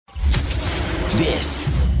This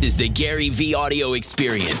is the Gary V audio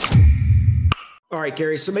experience. All right,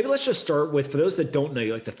 Gary. So maybe let's just start with, for those that don't know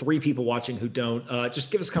you, like the three people watching who don't,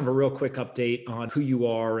 just give us kind of a real quick update on who you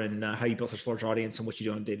are and how you built such a large audience and what you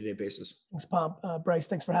do on a day-to-day basis. Thanks, Pomp. Bryce,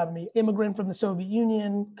 thanks for having me. Immigrant from the Soviet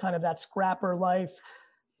Union, kind of that scrapper life,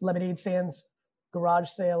 lemonade stands, garage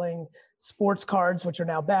sailing, sports cards, which are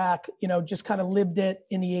now back, just kind of lived it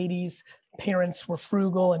in the 80s. Parents were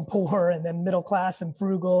frugal and poor, and then middle class and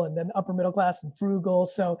frugal, and then upper middle class and frugal.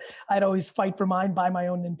 So I'd always fight for mine, buy my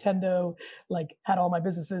own Nintendo, had all my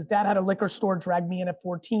businesses. Dad had a liquor store, dragged me in at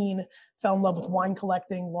 14, fell in love with wine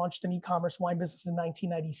collecting, launched an e-commerce wine business in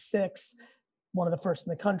 1996. One of the first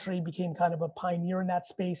in the country, became kind of a pioneer in that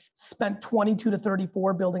space. Spent 22 to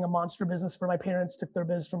 34 building a monster business for my parents, took their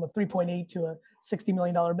business from a 3.8 to a $60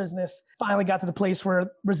 million business. Finally got to the place where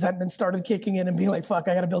resentment started kicking in and being like, fuck,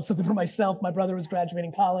 I got to build something for myself. My brother was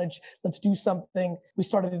graduating college. Let's do something. We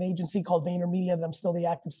started an agency called VaynerMedia that I'm still the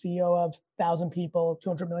active CEO of, 1,000 people,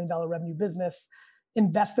 $200 million revenue business.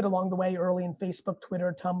 Invested along the way early in Facebook,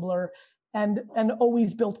 Twitter, Tumblr, and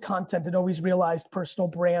always built content and always realized personal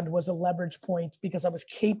brand was a leverage point because I was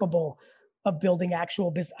capable of building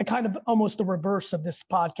actual business. I kind of almost the reverse of this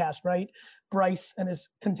podcast, right? Bryce and his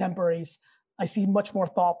contemporaries. I see much more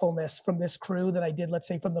thoughtfulness from this crew than I did, let's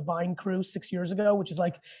say, from the Vine crew 6 years ago, which is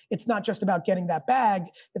like, it's not just about getting that bag.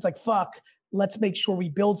 It's like, fuck, let's make sure we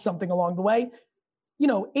build something along the way.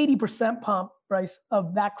 80% Pomp, Bryce,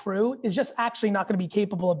 of that crew is just actually not going to be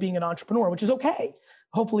capable of being an entrepreneur, which is okay.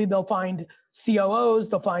 Hopefully they'll find COOs,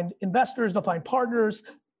 they'll find investors, they'll find partners,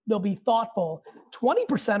 they'll be thoughtful.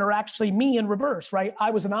 20% are actually me in reverse, right?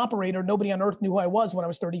 I was an operator. Nobody on earth knew who I was when I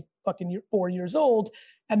was 4 years old.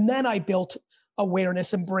 And then I built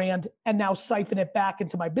awareness and brand and now siphon it back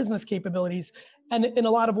into my business capabilities. And in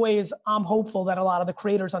a lot of ways, I'm hopeful that a lot of the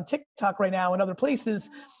creators on TikTok right now and other places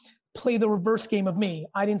play the reverse game of me.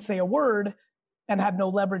 I didn't say a word and had no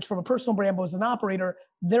leverage from a personal brand, but was an operator.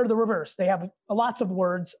 They're the reverse. They have lots of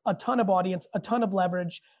words, a ton of audience, a ton of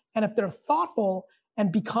leverage. And if they're thoughtful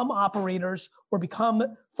and become operators or become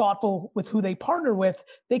thoughtful with who they partner with,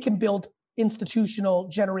 they can build institutional,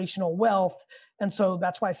 generational wealth. And so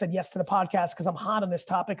that's why I said yes to the podcast, because I'm hot on this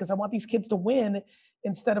topic, because I want these kids to win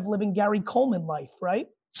instead of living Gary Coleman life, right?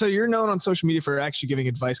 So you're known on social media for actually giving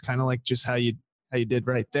advice, kind of like just how you did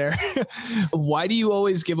right there. Why do you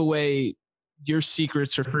always give away your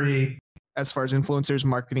secrets for free as far as influencers,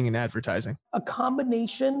 marketing, and advertising? A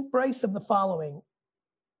combination, Bryce, of the following.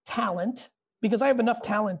 Talent, because I have enough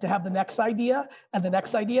talent to have the next idea and the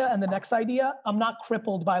next idea and the next idea. I'm not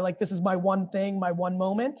crippled by this is my one thing, my one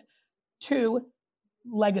moment. 2,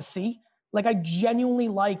 legacy. I genuinely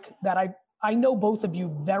like that I know both of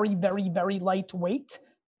you very, very, very lightweight.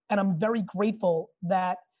 And I'm very grateful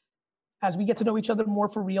that as we get to know each other more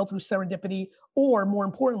for real through serendipity, or more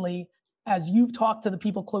importantly, as you've talked to the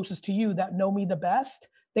people closest to you that know me the best,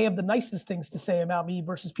 they have the nicest things to say about me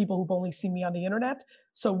versus people who've only seen me on the internet.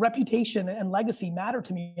 So reputation and legacy matter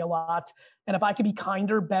to me a lot. And if I could be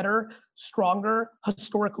kinder, better, stronger,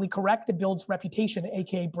 historically correct, it builds reputation,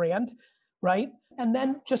 AKA brand, right? And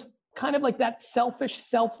then just kind of like that selfish,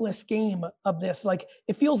 selfless game of this,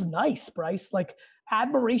 it feels nice, Bryce.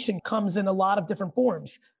 Admiration comes in a lot of different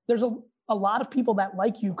forms. There's a lot of people that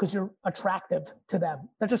like you because you're attractive to them.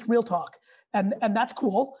 That's just real talk. And that's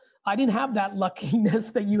cool. I didn't have that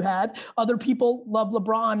luckiness that you had. Other people love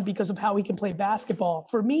LeBron because of how he can play basketball.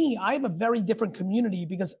 For me, I have a very different community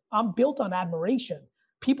because I'm built on admiration.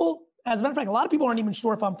 People, as a matter of fact, a lot of people aren't even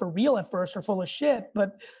sure if I'm for real at first or full of shit,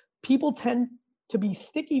 but people tend to be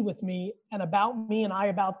sticky with me and about me and I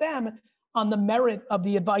about them on the merit of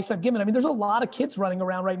the advice I've given. I mean, there's a lot of kids running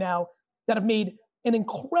around right now that have made an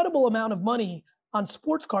incredible amount of money on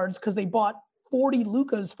sports cards because they bought 40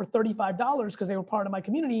 Lucas for $35 because they were part of my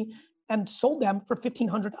community and sold them for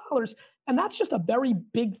 $1,500. And that's just a very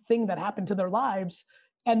big thing that happened to their lives.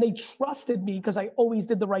 And they trusted me because I always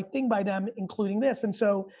did the right thing by them, including this. And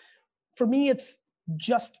so for me, it's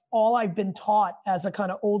just all I've been taught as a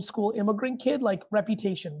kind of old school immigrant kid,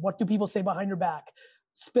 reputation. What do people say behind your back?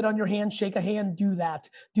 Spit on your hand, shake a hand, do that,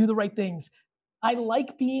 do the right things. I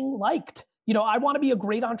like being liked. I want to be a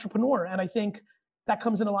great entrepreneur. And I think that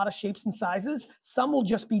comes in a lot of shapes and sizes. Some will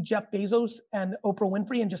just be Jeff Bezos and Oprah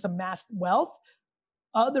Winfrey and just amass wealth.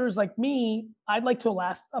 Others like me, I'd like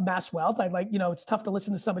to amass wealth. It's tough to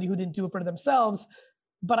listen to somebody who didn't do it for themselves,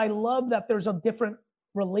 but I love that there's a different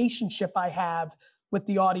relationship I have with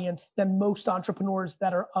the audience than most entrepreneurs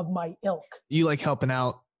that are of my ilk. You like helping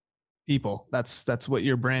out people. That's what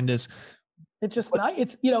your brand is. It's just not,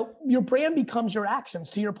 your brand becomes your actions.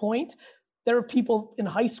 To your point, there are people in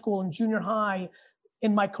high school and junior high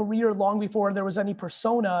in my career long before there was any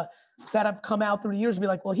persona that have come out through the years and be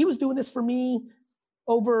like, well, he was doing this for me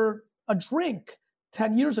over a drink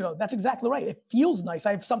 10 years ago. That's exactly right. It feels nice.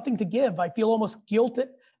 I have something to give. I feel almost guilt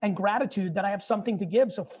and gratitude that I have something to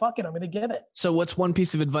give. So fuck it, I'm going to give it. So what's one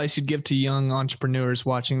piece of advice you'd give to young entrepreneurs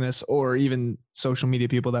watching this, or even social media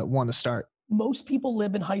people that want to start? Most people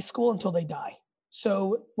live in high school until they die.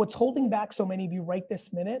 So what's holding back so many of you right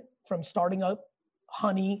this minute from starting up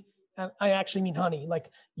honey, and I actually mean honey, like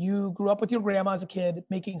you grew up with your grandma as a kid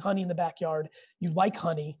making honey in the backyard. You like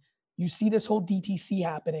honey. You see this whole DTC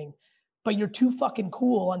happening, but you're too fucking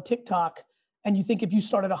cool on TikTok. And you think if you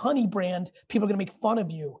started a honey brand, people are gonna make fun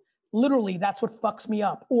of you. Literally, that's what fucks me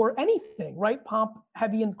up. Or anything, right? Pomp,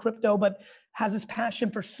 heavy in crypto, but has this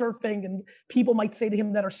passion for surfing, and people might say to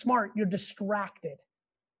him that are smart, you're distracted.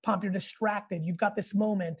 Pomp, you're distracted. You've got this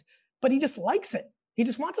moment, but he just likes it. He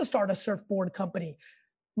just wants to start a surfboard company.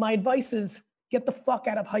 My advice is get the fuck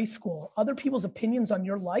out of high school. Other people's opinions on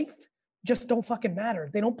your life just don't fucking matter.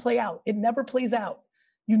 They don't play out. It never plays out.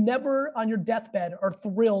 You never on your deathbed are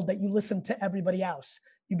thrilled that you listen to everybody else.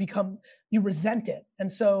 You resent it. And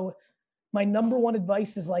so my number one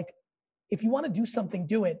advice is like, if you want to do something,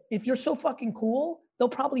 do it. If you're so fucking cool, they'll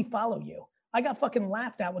probably follow you. I got fucking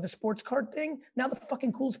laughed at with the sports card thing. Now the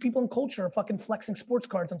fucking coolest people in culture are fucking flexing sports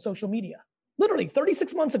cards on social media. Literally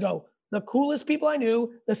 36 months ago, the coolest people I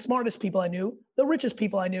knew, the smartest people I knew, the richest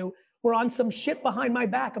people I knew were on some shit behind my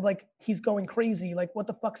back of like, he's going crazy. Like, what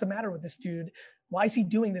the fuck's the matter with this dude? Why is he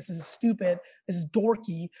doing this? This is stupid. This is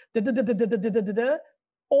dorky.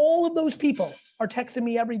 All of those people are texting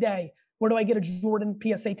me every day. Where do I get a Jordan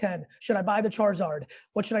PSA 10? Should I buy the Charizard?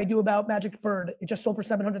 What should I do about Magic Bird? It just sold for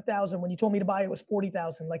 700,000. When you told me to buy it, it was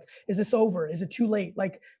 40,000. Like, is this over? Is it too late?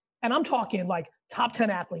 Like, and I'm talking like top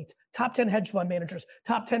 10 athletes, top 10 hedge fund managers,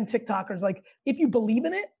 top 10 TikTokers. Like, if you believe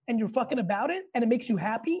in it and you're fucking about it and it makes you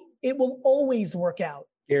happy, it will always work out.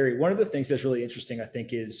 Gary, one of the things that's really interesting, I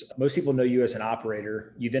think, is most people know you as an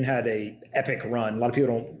operator. You then had a epic run. A lot of people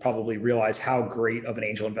don't probably realize how great of an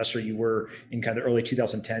angel investor you were in kind of the early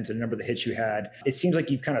 2010s and a number of the hits you had. It seems like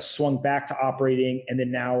you've kind of swung back to operating and then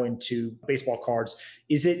now into baseball cards.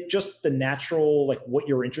 Is it just the natural, like what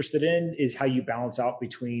you're interested in is how you balance out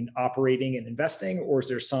between operating and investing? Or is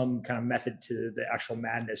there some kind of method to the actual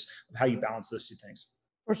madness of how you balance those two things?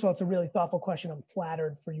 First of all, it's a really thoughtful question. I'm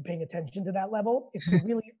flattered for you paying attention to that level.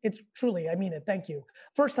 It's truly, I mean it. Thank you.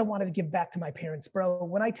 First, I wanted to give back to my parents, bro.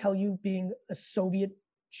 When I tell you being a Soviet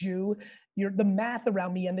Jew, the math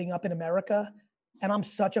around me ending up in America, and I'm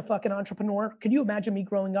such a fucking entrepreneur. Could you imagine me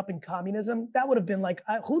growing up in communism? That would have been like,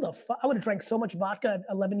 who the fuck? I would have drank so much vodka at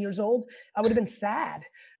 11 years old. I would have been sad.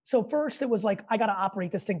 So first it was like, I got to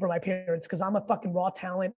operate this thing for my parents because I'm a fucking raw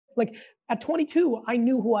talent. Like at 22, I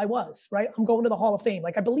knew who I was, right? I'm going to the Hall of Fame.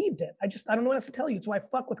 Like I believed it. I don't know what else to tell you. It's why I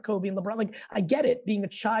fuck with Kobe and LeBron. Like I get it being a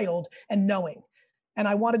child and knowing. And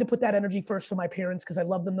I wanted to put that energy first for my parents because I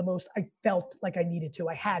love them the most. I felt like I needed to.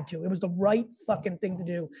 I had to. It was the right fucking thing to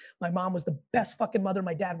do. My mom was the best fucking mother.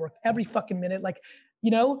 My dad worked every fucking minute. Like,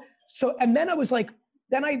 so, and then I was like,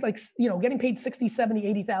 getting paid 60, 70,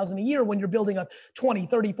 80,000 a year when you're building a 20,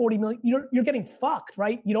 30, 40 million, you're getting fucked,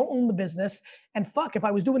 right? You don't own the business. And fuck, if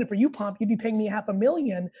I was doing it for you, Pomp, you'd be paying me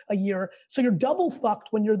 $500,000 a year. So you're double fucked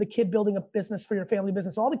when you're the kid building a business for your family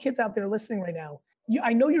business. All the kids out there listening right now,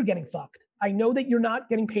 I know you're getting fucked. I know that you're not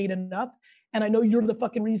getting paid enough. And I know you're the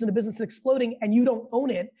fucking reason the business is exploding and you don't own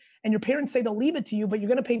it. And your parents say they'll leave it to you, but you're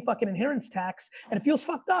going to pay fucking inheritance tax and it feels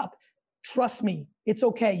fucked up. Trust me, it's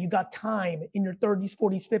okay. You got time in your 30s,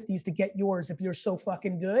 40s, 50s to get yours if you're so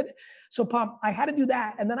fucking good. So Pomp, I had to do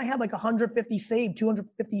that. And then I had like 150 saved,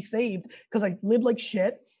 250 saved because I lived like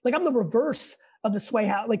shit. Like I'm the reverse of the Sway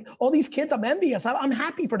House. Like all these kids, I'm envious. I'm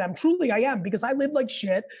happy for them. Truly I am because I lived like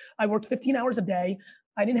shit. I worked 15 hours a day.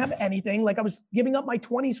 I didn't have anything. Like I was giving up my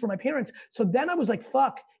 20s for my parents. So then I was like,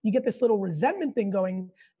 fuck, you get this little resentment thing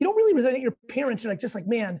going. You don't really resent your parents. You're like, just like,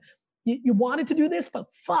 man, you wanted to do this, but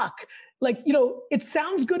fuck. Like, it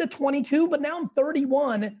sounds good at 22, but now I'm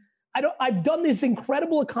 31. I've done these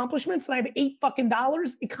incredible accomplishments and I have $8 fucking.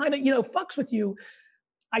 It kind of, fucks with you.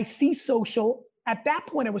 I see social. At that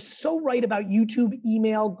point, I was so right about YouTube,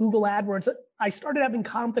 email, Google AdWords. I started having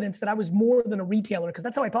confidence that I was more than a retailer because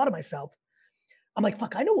that's how I thought of myself. I'm like,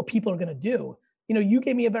 fuck, I know what people are going to do. You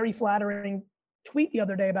gave me a very flattering tweet the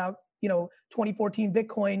other day about, 2014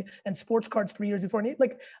 Bitcoin and sports cards 3 years before.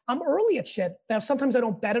 Like I'm early at shit. Now, sometimes I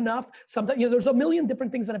don't bet enough. Sometimes, there's a million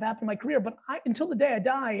different things that have happened in my career, but until the day I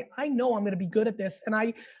die, I know I'm going to be good at this. And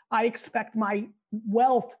I expect my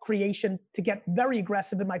wealth creation to get very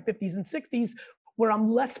aggressive in my 50s and 60s, where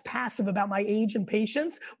I'm less passive about my age and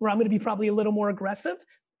patience, where I'm going to be probably a little more aggressive.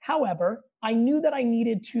 However, I knew that I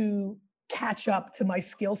needed to catch up to my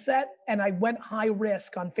skill set, and I went high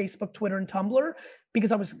risk on Facebook, Twitter, and Tumblr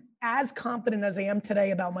because I was as confident as I am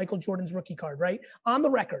today about Michael Jordan's rookie card, right? On the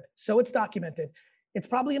record, so it's documented. It's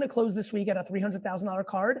probably going to close this week at a $300,000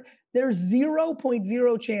 card. There's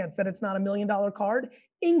 0.0 chance that it's not $1 million card,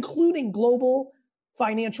 including global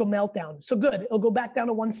financial meltdown. So good, it'll go back down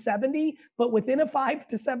to 170, but within a 5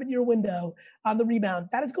 to 7 year window on the rebound,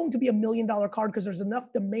 that is going to be $1 million card because there's enough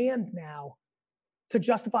demand now to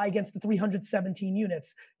justify against the 317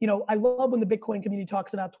 units. You know, I love when the Bitcoin community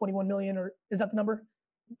talks about 21 million, or is that the number?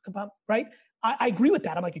 Right? I agree with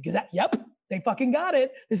that. I'm like, is that, yep, they fucking got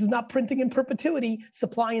it. This is not printing in perpetuity,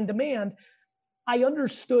 supply and demand. I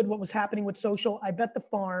understood what was happening with social. I bet the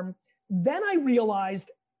farm. Then I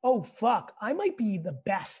realized, oh, fuck, I might be the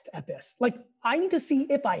best at this. Like, I need to see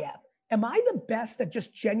if I am. Am I the best at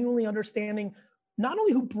just genuinely understanding not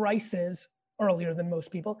only who Bryce is earlier than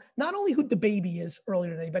most people, not only who the baby is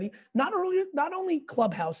earlier than anybody, not only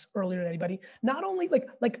Clubhouse earlier than anybody, not only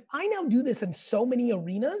like I now do this in so many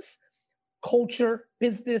arenas, culture,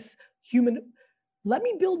 business, human. Let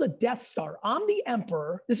me build a Death Star. I'm the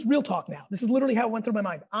emperor. This is real talk now. This is literally how it went through my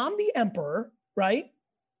mind. I'm the emperor, right?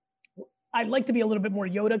 I'd like to be a little bit more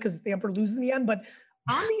Yoda because the emperor loses in the end, but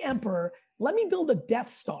I'm the emperor. Let me build a Death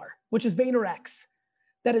Star, which is VaynerX,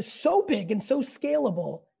 that is so big and so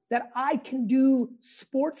scalable that I can do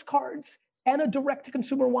sports cards and a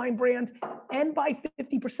direct-to-consumer wine brand and buy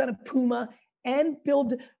 50% of Puma and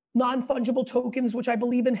build non-fungible tokens, which I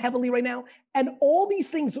believe in heavily right now, and all these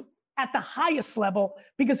things at the highest level,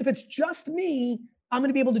 because if it's just me, I'm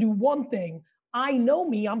gonna be able to do one thing. I know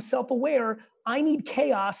me, I'm self-aware, I need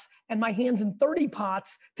chaos and my hands in 30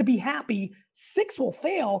 pots to be happy. 6 will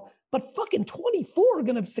fail, but fucking 24 are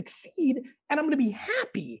gonna succeed and I'm gonna be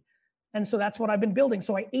happy. And so that's what I've been building.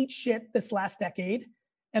 So I ate shit this last decade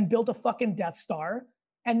and built a fucking Death Star.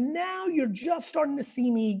 And now you're just starting to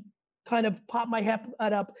see me kind of pop my head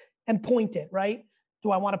up and point it, right?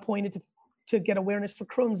 Do I want to point it to get awareness for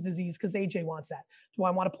Crohn's disease because AJ wants that? Do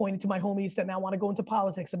I want to point it to my homies that now want to go into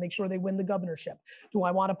politics and make sure they win the governorship? Do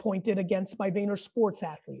I want to point it against my Vayner sports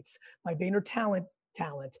athletes, my Vayner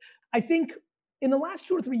talent? I think in the last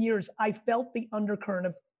 2 or 3 years, I felt the undercurrent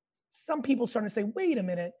of some people starting to say, wait a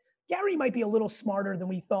minute, Gary might be a little smarter than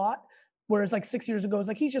we thought. Whereas like 6 years ago, it's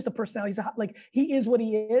like, he's just a personality. Like he is what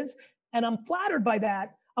he is. And I'm flattered by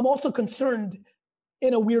that. I'm also concerned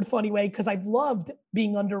in a weird, funny way, because I've loved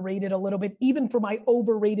being underrated a little bit, even for my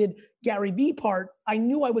overrated Gary V part. I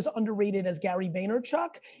knew I was underrated as Gary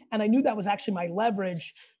Vaynerchuk. And I knew that was actually my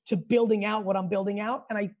leverage to building out what I'm building out.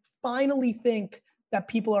 And I finally think that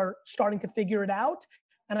people are starting to figure it out.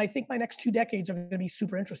 And I think my next 2 decades are going to be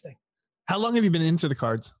super interesting. How long have you been into the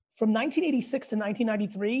cards? From 1986 to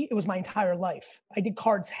 1993, it was my entire life. I did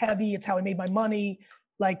cards heavy. It's how I made my money.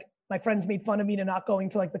 Like my friends made fun of me to not going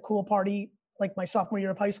to like the cool party, like my sophomore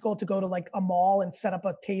year of high school, to go to like a mall and set up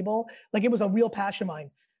a table. Like it was a real passion of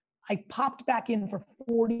mine. I popped back in for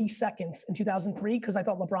 40 seconds in 2003 because I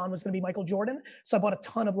thought LeBron was going to be Michael Jordan. So I bought a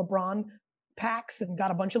ton of LeBron packs and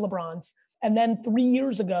got a bunch of LeBrons. And then 3.5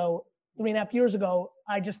 years ago,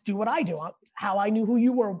 I just do what I do. How I knew who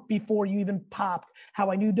you were before you even popped,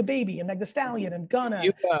 how I knew DaBaby and Meg Thee Stallion and Gunna.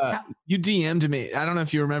 You DM'd me. I don't know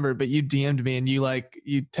if you remember, but you DM'd me and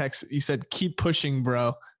you said, keep pushing,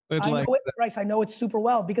 bro. I know it, Bryce. I know it super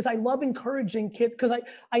well because I love encouraging kids, because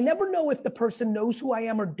I never know if the person knows who I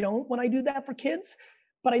am or don't when I do that for kids.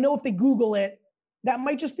 But I know if they Google it, that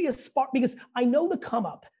might just be a spark, because I know the come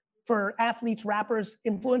up for athletes, rappers,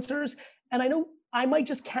 influencers. And I know I might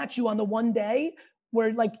just catch you on the one day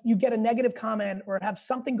where like you get a negative comment or have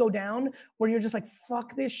something go down where you're just like,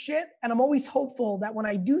 fuck this shit. And I'm always hopeful that when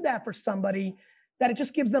I do that for somebody, that it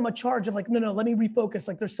just gives them a charge of like, no, let me refocus.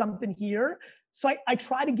 Like there's something here. So I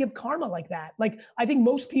try to give karma like that. Like I think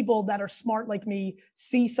most people that are smart like me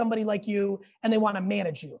see somebody like you and they want to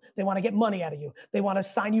manage you. They want to get money out of you. They want to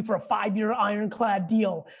sign you for a 5-year ironclad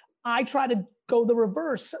deal. I try to go the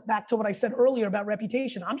reverse, back to what I said earlier about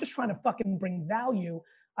reputation. I'm just trying to fucking bring value.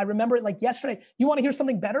 I remember it like yesterday. You want to hear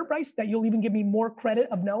something better, Bryce, that you'll even give me more credit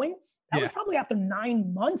of knowing? That was probably after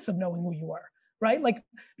 9 months of knowing who you were, right? Like,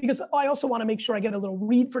 because I also want to make sure I get a little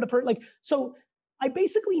read for the person. Like, so I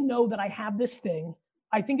basically know that I have this thing.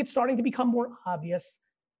 I think it's starting to become more obvious.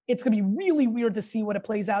 It's going to be really weird to see what it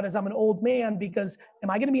plays out as I'm an old man, because am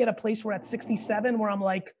I going to be at a place where at 67 where I'm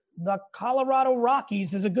like, the Colorado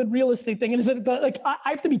Rockies is a good real estate thing? And is it like, I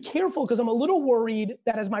have to be careful because I'm a little worried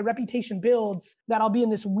that as my reputation builds, that I'll be in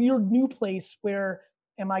this weird new place where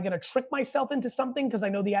am I going to trick myself into something because I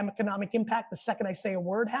know the economic impact the second I say a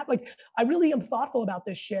word? Like, I really am thoughtful about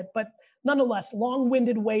this shit, but nonetheless,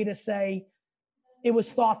 long-winded way to say it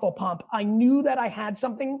was thoughtful, Pomp. I knew that I had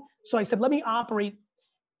something, so I said, let me operate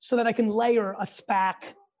so that I can layer a SPAC,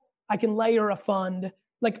 I can layer a fund,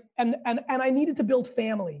 like, and I needed to build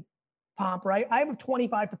family, Pomp, right? I have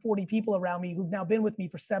 25 to 40 people around me who've now been with me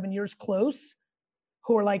for 7 years close,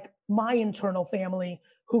 who are like my internal family,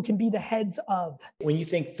 who can be the heads of. When you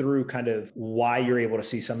think through kind of why you're able to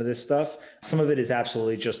see some of this stuff, some of it is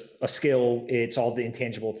absolutely just a skill. It's all the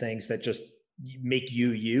intangible things that just make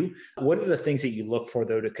you. What are the things that you look for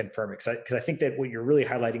though to confirm it? Because I think that what you're really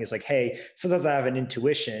highlighting is like, hey, sometimes I have an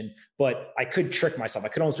intuition, but I could trick myself. I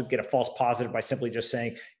could almost get a false positive by simply just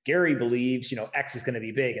saying Gary believes, X is going to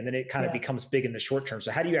be big, and then it kind of becomes big in the short term.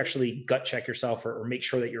 So how do you actually gut check yourself or make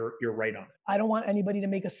sure that you're right on it? I don't want anybody to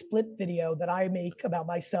make a split video that I make about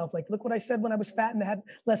myself. Like, look what I said when I was fat and had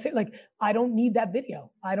less hair. Like, I don't need that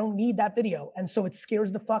video. I don't need that video. And so it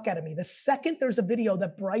scares the fuck out of me. The second there's a video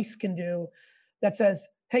that Bryce can do that says,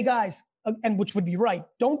 hey guys, and which would be right,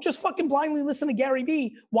 don't just fucking blindly listen to Gary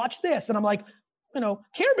Vee, watch this. And I'm like,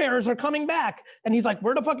 Care Bears are coming back. And he's like,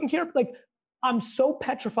 where the fucking Care? Like, I'm so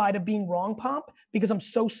petrified of being wrong, Pomp, because I'm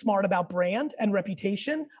so smart about brand and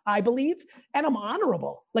reputation, I believe, and I'm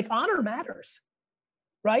honorable. Like, honor matters,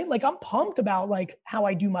 right? Like, I'm pumped about like how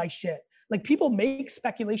I do my shit. Like, people make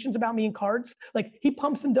speculations about me in cards. Like, he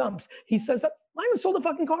pumps and dumps. He says, I haven't sold a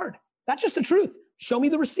fucking card. That's just the truth. Show me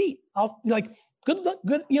the receipt. I'll like, good,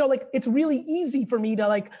 like, it's really easy for me to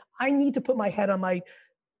like, I need to put my head on my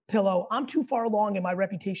pillow. I'm too far along in my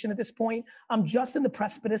reputation at this point. I'm just in the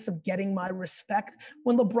precipice of getting my respect.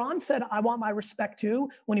 When LeBron said, I want my respect too,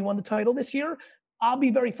 when he won the title this year, I'll be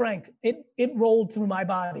very frank, it rolled through my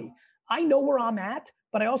body. I know where I'm at,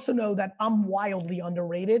 but I also know that I'm wildly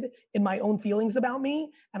underrated in my own feelings about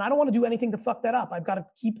me. And I don't want to do anything to fuck that up. I've got to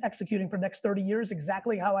keep executing for the next 30 years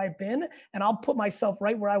exactly how I've been. And I'll put myself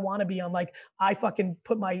right where I want to be on, like, I fucking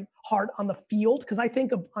put my heart on the field because I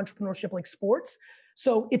think of entrepreneurship like sports.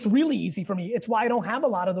 So it's really easy for me. It's why I don't have a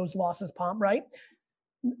lot of those losses, Pomp, right?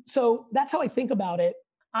 So that's how I think about it.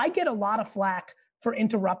 I get a lot of flack for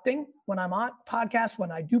interrupting when I'm on podcasts,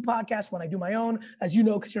 when I do podcasts, when I do my own, as you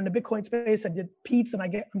know, because you're in the Bitcoin space. I did Pete's and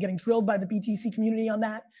I'm getting drilled by the BTC community on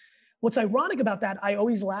that. What's ironic about that, I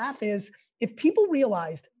always laugh, is if people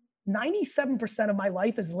realized 97% of my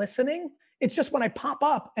life is listening, it's just when I pop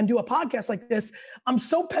up and do a podcast like this, I'm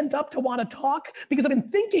so pent up to want to talk because I've been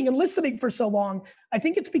thinking and listening for so long. I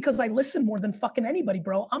think it's because I listen more than fucking anybody,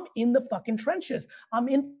 bro. I'm in the fucking trenches. I'm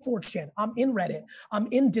in 4chan. I'm in Reddit. I'm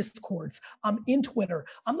in Discords. I'm in Twitter.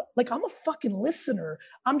 I'm a fucking listener.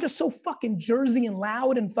 I'm just so fucking Jersey and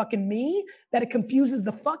loud and fucking me that it confuses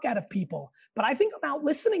the fuck out of people. But I think I'm out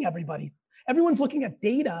listening everybody. Everyone's looking at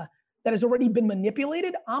data that has already been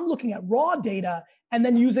manipulated. I'm looking at raw data and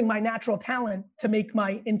then using my natural talent to make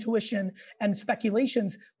my intuition and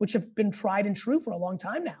speculations, which have been tried and true for a long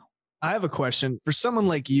time now. I have a question. For someone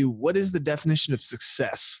like you, what is the definition of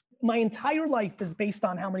success? My entire life is based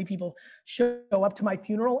on how many people show up to my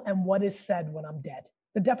funeral and what is said when I'm dead.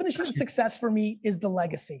 The definition of success for me is the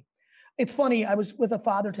legacy. It's funny, I was with a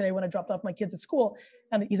father today when I dropped off my kids at school,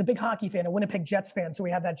 and he's a big hockey fan, a Winnipeg Jets fan, so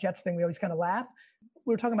we have that Jets thing, we always kind of laugh.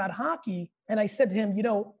 We were talking about hockey, and I said to him, in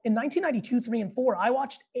 1992, 3 and 4, I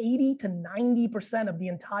watched 80 to 90% of the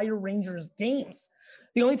entire Rangers games.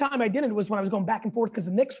 The only time I didn't was when I was going back and forth because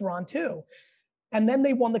the Knicks were on too. And then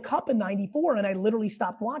they won the cup in 94, and I literally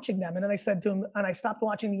stopped watching them. And then I said to him, and I stopped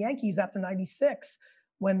watching the Yankees after 96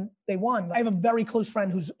 when they won. I have a very close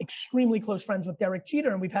friend who's extremely close friends with Derek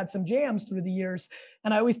Jeter, and we've had some jams through the years.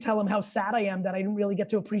 And I always tell him how sad I am that I didn't really get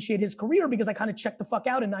to appreciate his career because I kind of checked the fuck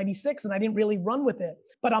out in 96 and I didn't really run with it.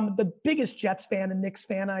 But I'm the biggest Jets fan and Knicks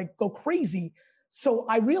fan. I go crazy. So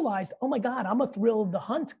I realized, oh my God, I'm a thrill of the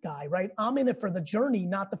hunt guy, right? I'm in it for the journey,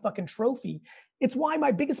 not the fucking trophy. It's why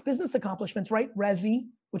my biggest business accomplishments, right? Resi,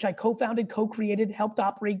 which I co-founded, co-created, helped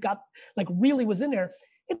operate, really was in there.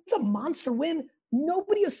 It's a monster win.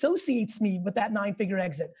 Nobody associates me with that 9-figure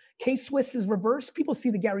exit. K-Swiss is reverse. People see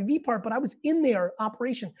the Gary Vee part, but I was in their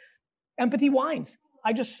operation. Empathy Wines.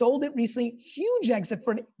 I just sold it recently. Huge exit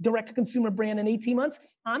for a direct-to-consumer brand in 18 months.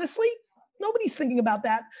 Honestly, nobody's thinking about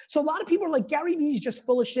that. So a lot of people are like, Gary Vee's just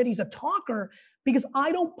full of shit. He's a talker, because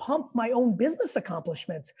I don't pump my own business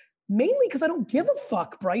accomplishments. Mainly because I don't give a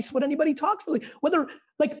fuck, Bryce, what anybody talks to.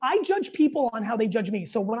 I judge people on how they judge me.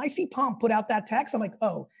 So when I see Pomp put out that text, I'm like,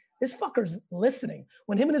 oh, this fucker's listening.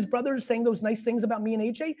 When him and his brother are saying those nice things about me and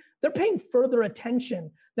AJ, they're paying further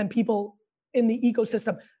attention than people in the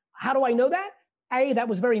ecosystem. How do I know that? A, that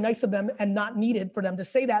was very nice of them and not needed for them to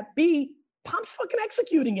say that. B, Pomp's fucking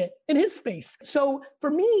executing it in his space. So for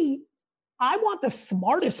me, I want the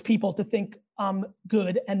smartest people to think I'm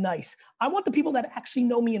good and nice. I want the people that actually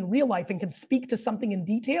know me in real life and can speak to something in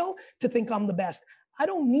detail to think I'm the best. I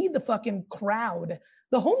don't need the fucking crowd.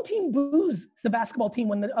 The home team boos the basketball team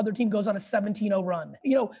when the other team goes on a 17-0 run.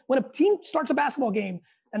 You know, when a team starts a basketball game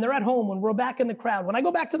and they're at home, when we're back in the crowd, when I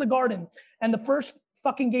go back to the Garden and the first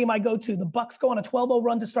fucking game I go to, the Bucks go on a 12-0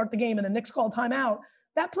 run to start the game and the Knicks call timeout,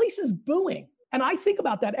 that place is booing. And I think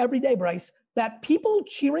about that every day, Bryce, that people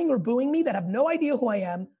cheering or booing me that have no idea who I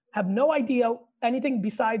am, have no idea anything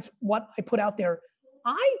besides what I put out there.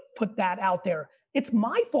 I put that out there. It's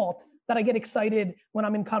my fault that I get excited when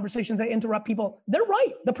I'm in conversations that interrupt people. They're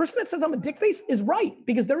right. The person that says I'm a dick face is right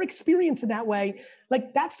because they're experienced in that way.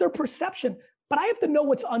 Like that's their perception. But I have to know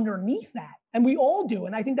what's underneath that. And we all do.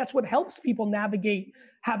 And I think that's what helps people navigate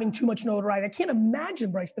having too much notoriety. I can't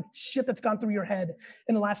imagine, Bryce, the shit that's gone through your head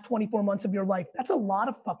in the last 24 months of your life. That's a lot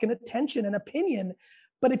of fucking attention and opinion.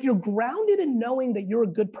 But if you're grounded in knowing that you're a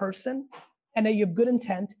good person and that you have good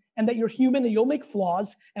intent and that you're human and you'll make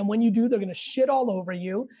flaws, and when you do, they're gonna shit all over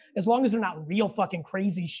you, as long as they're not real fucking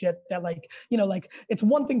crazy shit that like, you know, like it's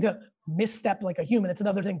one thing to misstep like a human, it's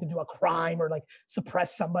another thing to do a crime or like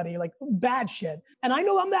suppress somebody, like bad shit. And I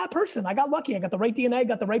know I'm that person. I got lucky. I got the right DNA,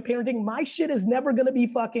 got the right parenting. My shit is never gonna be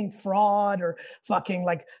fucking fraud or fucking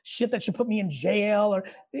like shit that should put me in jail, or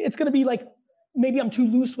it's gonna be like, maybe I'm too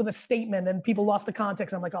loose with a statement and people lost the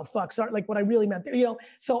context. I'm like, oh fuck, sorry, like what I really meant, you know?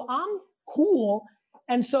 So I'm cool.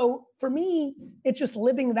 And so for me, it's just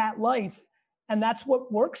living that life. And that's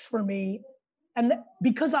what works for me. And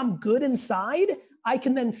because I'm good inside, I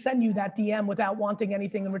can then send you that DM without wanting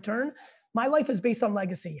anything in return. My life is based on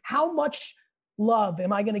legacy. How much love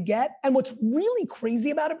am I going to get? And what's really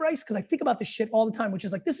crazy about it, Bryce, because I think about this shit all the time, which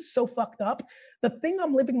is like, this is so fucked up. The thing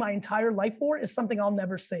I'm living my entire life for is something I'll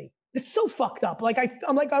never see. It's so fucked up. Like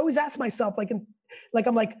I'm like, I always ask myself,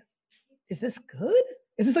 I'm like, is this good?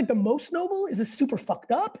 Is this like the most noble? Is this super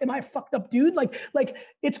fucked up? Am I a fucked up dude? Like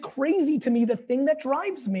it's crazy to me. The thing that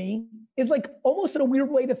drives me is like almost in a weird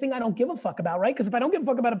way, the thing I don't give a fuck about, right? Because if I don't give a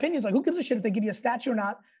fuck about opinions, like who gives a shit if they give you a statue or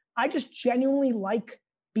not? I just genuinely like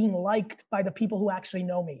being liked by the people who actually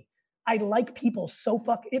know me. I like people so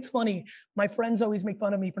it's funny. My friends always make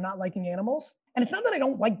fun of me for not liking animals. And it's not that I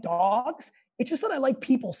don't like dogs. It's just that I like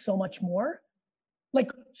people so much more,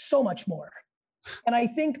 like so much more. And I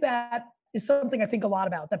think that is something I think a lot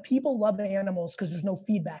about, that people love animals because there's no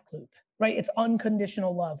feedback loop, right? It's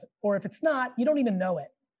unconditional love. Or if it's not, you don't even know it.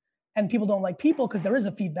 And people don't like people because there is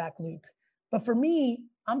a feedback loop. But for me,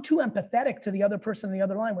 I'm too empathetic to the other person on the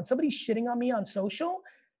other line. When somebody's shitting on me on social,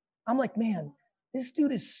 I'm like, man, this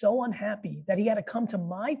dude is so unhappy that he had to come to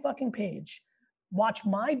my fucking page, watch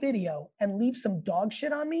my video and leave some dog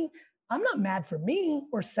shit on me. I'm not mad for me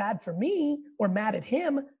or sad for me or mad at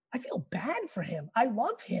him. I feel bad for him. I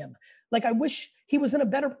love him. Like, I wish he was in a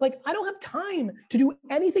better, like, I don't have time to do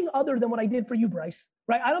anything other than what I did for you, Bryce,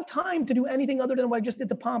 right? I don't have time to do anything other than what I just did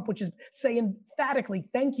to Pomp, which is say emphatically,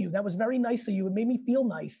 thank you. That was very nice of you. It made me feel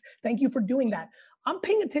nice. Thank you for doing that. I'm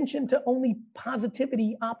paying attention to only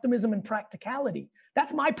positivity, optimism, and practicality.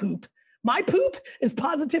 That's my poop. My poop is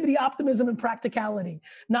positivity, optimism, and practicality,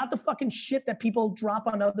 not the fucking shit that people drop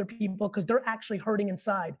on other people because they're actually hurting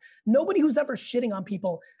inside. Nobody who's ever shitting on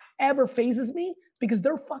people ever phases me because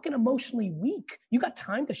they're fucking emotionally weak. You got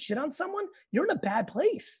time to shit on someone? You're in a bad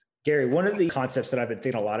place. Gary, one of the concepts that I've been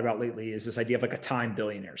thinking a lot about lately is this idea of like a time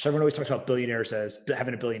billionaire. So everyone always talks about billionaires as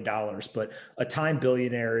having $1 billion, but a time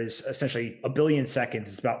billionaire is essentially 1 billion seconds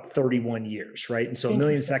is about 31 years, right? And so 1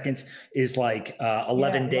 million seconds is like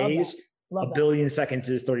 11 days. Love a billion seconds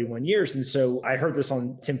is 31 years. And so I heard this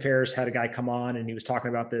on Tim Ferriss, had a guy come on and he was talking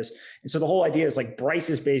about this. And so the whole idea is like Bryce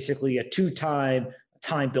is basically a 2-time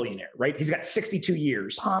time billionaire, right? He's got 62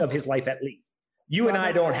 years Pomp. of his life at least. You and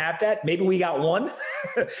I don't have that. Maybe we got one.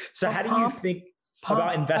 So how do you think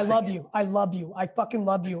about investing? I love you. I love you. I fucking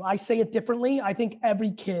love you. I say it differently. I think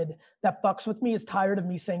every kid that fucks with me is tired of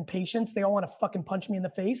me saying patience. They all want to fucking punch me in the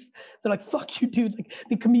face. They're like, fuck you, dude. Like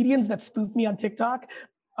the comedians that spoof me on TikTok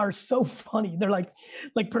are so funny. They're like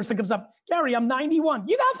person comes up, Gary, I'm 91.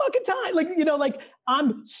 You got fucking time. Like, you know, like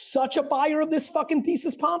I'm such a buyer of this fucking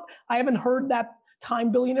thesis, Pomp. I haven't heard that time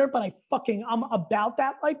billionaire, but I'm about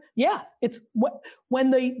that life. Yeah, it's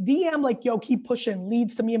when the DM like, yo, keep pushing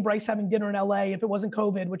leads to me and Bryce having dinner in LA. If it wasn't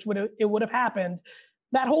COVID, which it would have happened,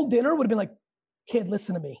 that whole dinner would have been like, kid,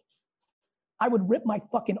 listen to me. I would rip my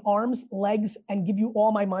fucking arms, legs, and give you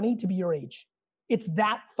all my money to be your age. It's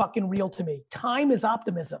that fucking real to me. Time is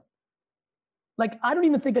optimism. Like, I don't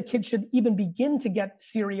even think a kid should even begin to get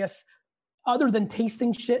serious other than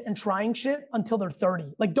tasting shit and trying shit until they're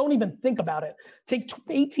 30. Like, don't even think about it. Take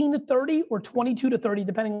 18 to 30 or 22 to 30,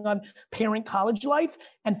 depending on parent college life,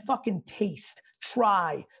 and fucking taste,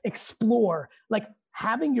 try, explore. Like,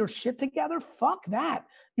 having your shit together, fuck that.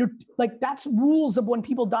 You're like, that's rules of when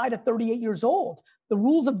people died at 38 years old. The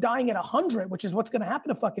rules of dying at 100, which is what's going to happen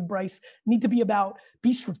to fucking Bryce, need to be about,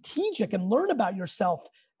 be strategic and learn about yourself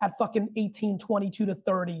at fucking 18, 22 to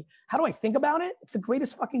 30. How do I think about it? It's the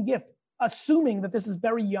greatest fucking gift. Assuming that this is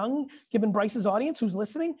very young, given Bryce's audience who's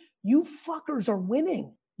listening, you fuckers are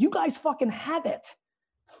winning. You guys fucking have it.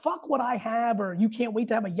 Fuck what I have, or you can't wait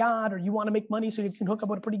to have a yacht, or you want to make money so you can hook up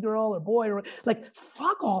with a pretty girl or boy, or like,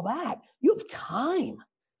 fuck all that. You have time.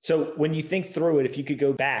 So when you think through it, if you could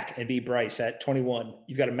go back and be Bryce at 21,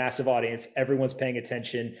 you've got a massive audience, everyone's paying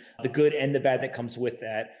attention, the good and the bad that comes with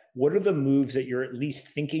that. What are the moves that you're at least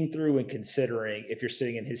thinking through and considering if you're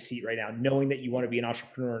sitting in his seat right now, knowing that you want to be an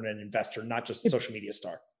entrepreneur and an investor, not just a social media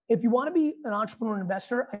star? If you want to be an entrepreneur and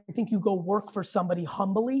investor, I think you go work for somebody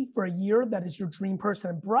humbly for a year that is your dream person.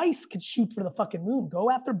 And Bryce could shoot for the fucking moon. Go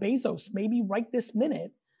after Bezos, maybe right this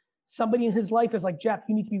minute. Somebody in his life is like, Jeff,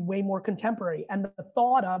 you need to be way more contemporary. And the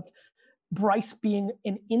thought of Bryce being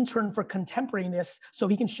an intern for contemporariness so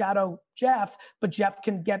he can shadow Jeff, but Jeff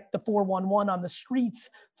can get the 411 on the streets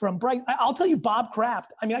from Bryce. I'll tell you, Bob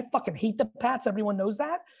Kraft, I mean, I fucking hate the Pats. Everyone knows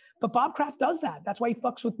that. But Bob Kraft does that. That's why he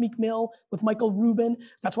fucks with Meek Mill, with Michael Rubin.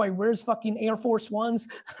 That's why he wears fucking Air Force Ones.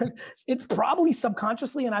 It's probably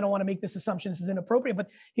subconsciously, and I don't want to make this assumption, this is inappropriate, but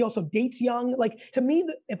he also dates young. Like, to me,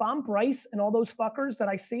 if I'm Bryce and all those fuckers that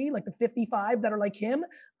I see, like the 55 that are like him,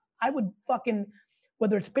 I would fucking,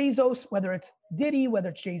 whether it's Bezos, whether it's Diddy, whether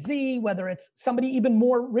it's Jay-Z, whether it's somebody even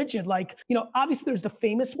more rigid, like, you know, obviously there's the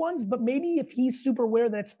famous ones, but maybe if he's super aware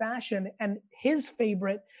that it's fashion and his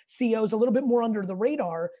favorite CEO is a little bit more under the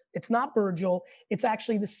radar, it's not Virgil, it's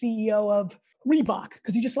actually the CEO of Reebok,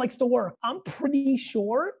 because he just likes to work. I'm pretty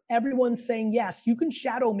sure everyone's saying, yes, you can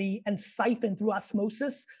shadow me and siphon through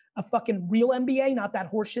osmosis a fucking real MBA, not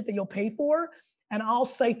that horseshit that you'll pay for. And I'll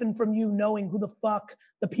siphon from you knowing who the fuck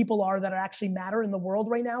the people are that actually matter in the world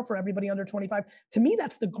right now for everybody under 25. To me,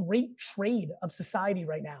 that's the great trade of society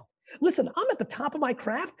right now. Listen, I'm at the top of my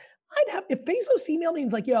craft. I'd have, if Bezos emailed me and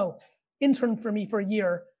was like, yo, intern for me for a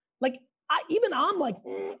year, like, I'm like,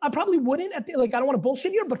 I probably wouldn't, I don't want to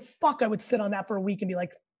bullshit here, but fuck, I would sit on that for a week and be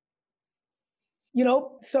like, you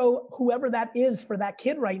know, so whoever that is for that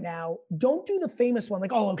kid right now, don't do the famous one,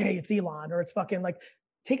 like, oh, okay, it's Elon, or it's fucking like,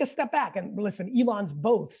 take a step back and listen, Elon's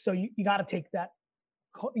both. So you got to take that,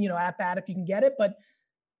 you know, at bat if you can get it, but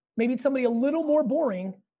maybe it's somebody a little more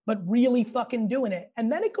boring, but really fucking doing it. And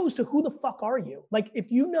then it goes to who the fuck are you? Like, if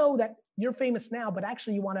you know that you're famous now, but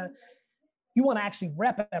actually you want to actually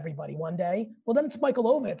rep everybody one day, well, then it's Michael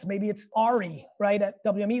Ovitz. Maybe it's Ari, right, at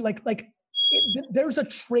WME. There's a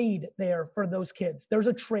trade there for those kids. There's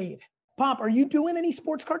a trade. Pomp, are you doing any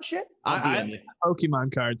sports card shit? I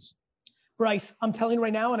Pokemon cards. Bryce, I'm telling you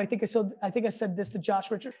right now, and I think I said this to Josh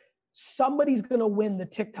Richard, somebody's going to win the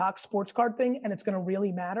TikTok sports card thing, and it's going to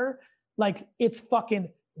really matter. Like, it's fucking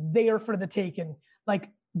there for the taking. Like,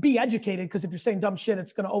 be educated, because if you're saying dumb shit,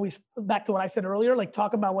 it's going to always, back to what I said earlier, like,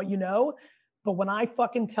 talk about what you know. But when I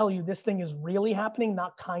fucking tell you this thing is really happening,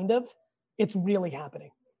 not kind of, it's really happening.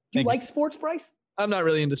 Do you like sports, Bryce? I'm not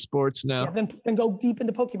really into sports, no. Yeah, then go deep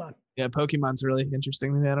into Pokemon. Yeah, Pokemon's really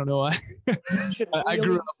interesting to me. I don't know why. I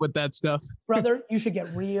grew up with that stuff. Brother, you should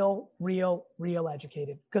get real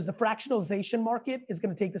educated, because the fractionalization market is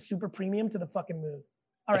going to take the super premium to the fucking moon.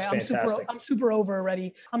 All right, I'm super over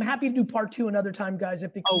already. I'm happy to do part 2 another time, guys.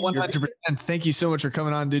 If they 100%. Thank you so much for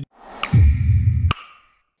coming on, dude.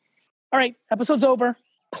 All right, episode's over.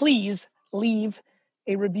 Please leave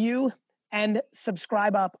a review and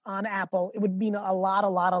subscribe up on Apple. It would mean a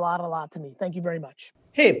lot to me. Thank you very much.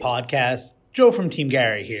 Hey, podcast. Joe from Team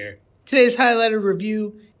Gary here. Today's highlighted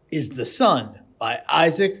review is The Sun by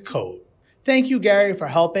Isaac Coate. Thank you, Gary, for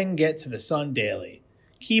helping get to The Sun daily.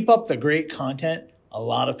 Keep up the great content. A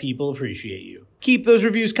lot of people appreciate you. Keep those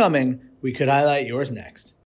reviews coming. We could highlight yours next.